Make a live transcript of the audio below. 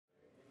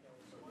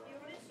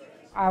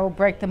I will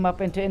break them up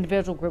into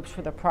individual groups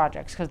for their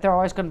projects because they're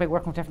always going to be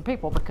working with different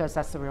people because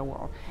that's the real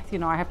world.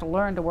 I have to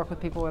learn to work with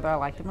people whether I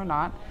like them or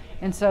not.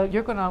 And so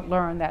you're going to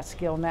learn that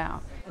skill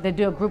now. They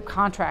do a group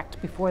contract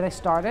before they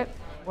start it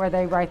where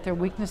they write their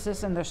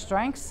weaknesses and their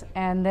strengths,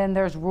 and then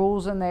there's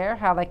rules in there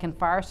how they can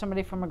fire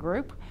somebody from a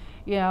group.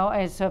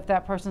 And so if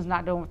that person's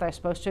not doing what they're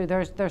supposed to,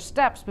 there's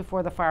steps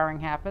before the firing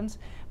happens.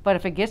 But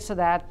if it gets to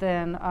that,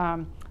 then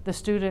the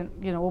student,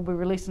 will be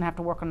released and have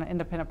to work on an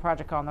independent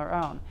project on their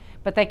own.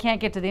 But they can't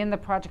get to the end of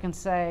the project and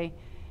say,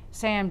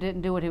 Sam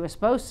didn't do what he was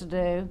supposed to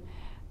do.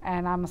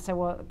 And I'm going to say,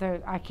 well,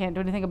 I can't do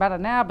anything about it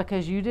now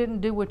because you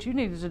didn't do what you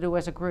needed to do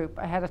as a group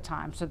ahead of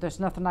time. So there's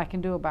nothing I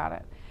can do about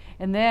it.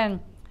 And then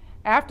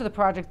after the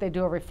project, they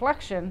do a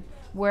reflection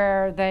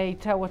where they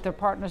tell what their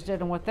partners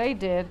did and what they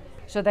did.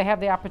 So they have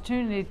the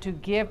opportunity to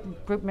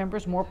give group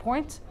members more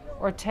points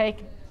or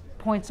take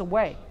points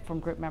away from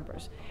group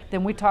members.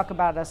 Then we talk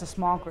about it as a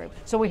small group.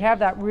 So we have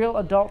that real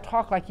adult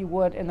talk like you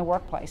would in the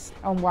workplace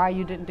on why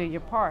you didn't do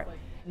your part.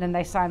 And then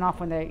they sign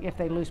off if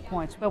they lose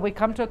points. But we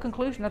come to a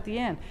conclusion at the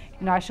end.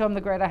 I show them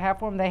the grade I have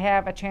for them. They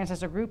have a chance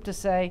as a group to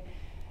say,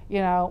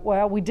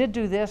 well, we did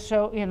do this.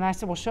 So, and I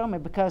said, well, show me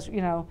because,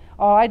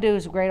 all I do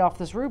is grade off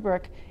this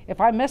rubric. If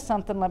I miss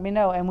something, let me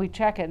know, and we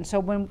check it. And so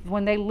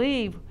when they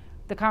leave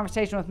the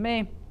conversation with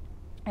me,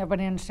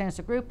 everybody understands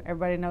the group,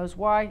 everybody knows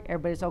why,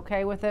 everybody's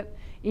okay with it.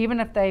 Even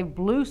if they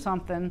blew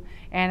something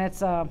and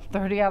it's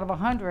 30 out of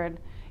 100,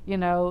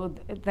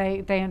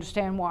 they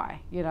understand why,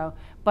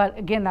 But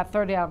again, that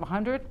 30 out of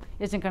 100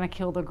 isn't going to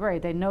kill their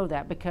grade. They know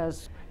that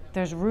because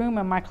there's room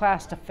in my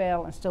class to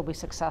fail and still be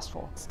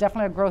successful. It's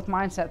definitely a growth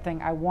mindset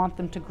thing. I want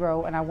them to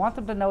grow, and I want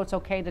them to know it's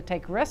okay to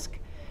take risk.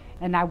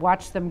 And I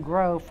watch them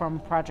grow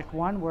from project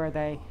 1, where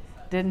they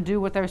didn't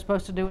do what they were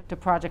supposed to do, to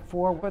project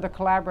 4, where they're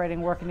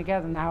collaborating, working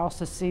together. And I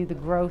also see the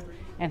growth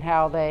and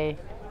how they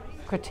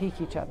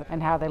critique each other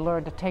and how they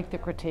learn to take the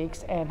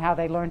critiques and how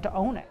they learn to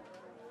own it.